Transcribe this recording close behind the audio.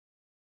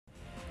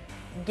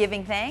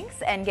giving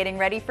thanks and getting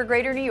ready for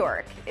Greater New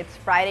York. It's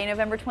Friday,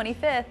 November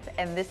 25th,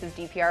 and this is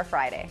DPR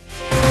Friday.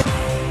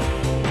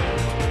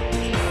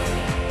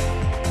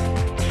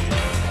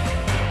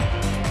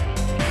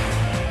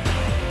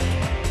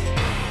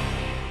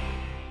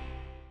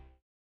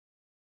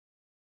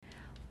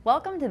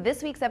 Welcome to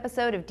this week's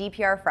episode of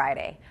DPR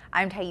Friday.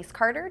 I'm Thais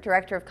Carter,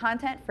 Director of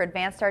Content for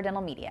Advanced Star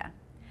Dental Media.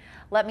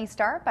 Let me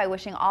start by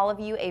wishing all of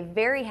you a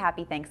very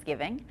happy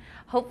Thanksgiving.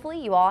 Hopefully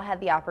you all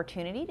had the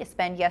opportunity to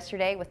spend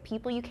yesterday with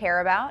people you care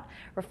about,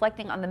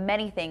 reflecting on the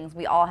many things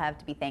we all have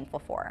to be thankful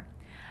for.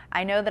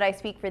 I know that I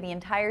speak for the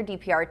entire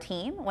DPR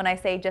team when I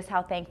say just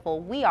how thankful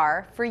we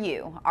are for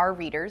you, our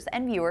readers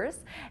and viewers,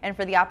 and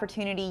for the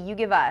opportunity you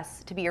give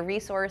us to be a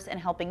resource in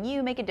helping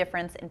you make a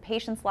difference in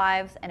patients'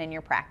 lives and in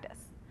your practice.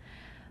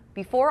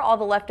 Before all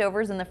the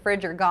leftovers in the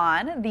fridge are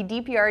gone, the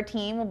DPR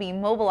team will be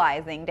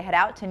mobilizing to head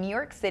out to New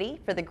York City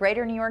for the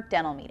Greater New York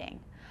Dental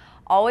Meeting.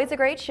 Always a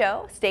great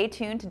show. Stay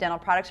tuned to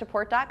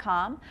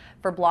dentalproductsreport.com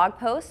for blog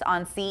posts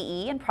on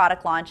CE and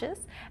product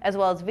launches, as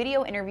well as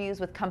video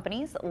interviews with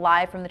companies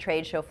live from the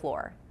trade show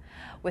floor.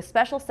 With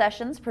special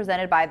sessions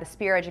presented by the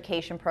Spear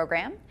Education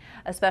Program,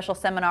 a special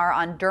seminar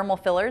on dermal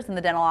fillers in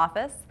the dental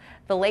office,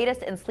 the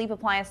latest in sleep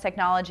appliance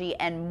technology,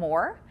 and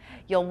more,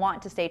 you'll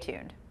want to stay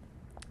tuned.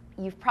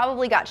 You've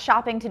probably got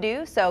shopping to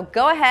do, so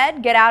go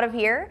ahead, get out of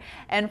here.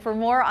 And for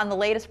more on the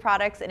latest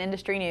products and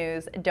industry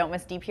news, don't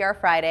miss DPR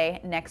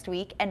Friday next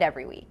week and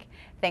every week.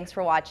 Thanks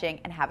for watching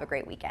and have a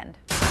great weekend.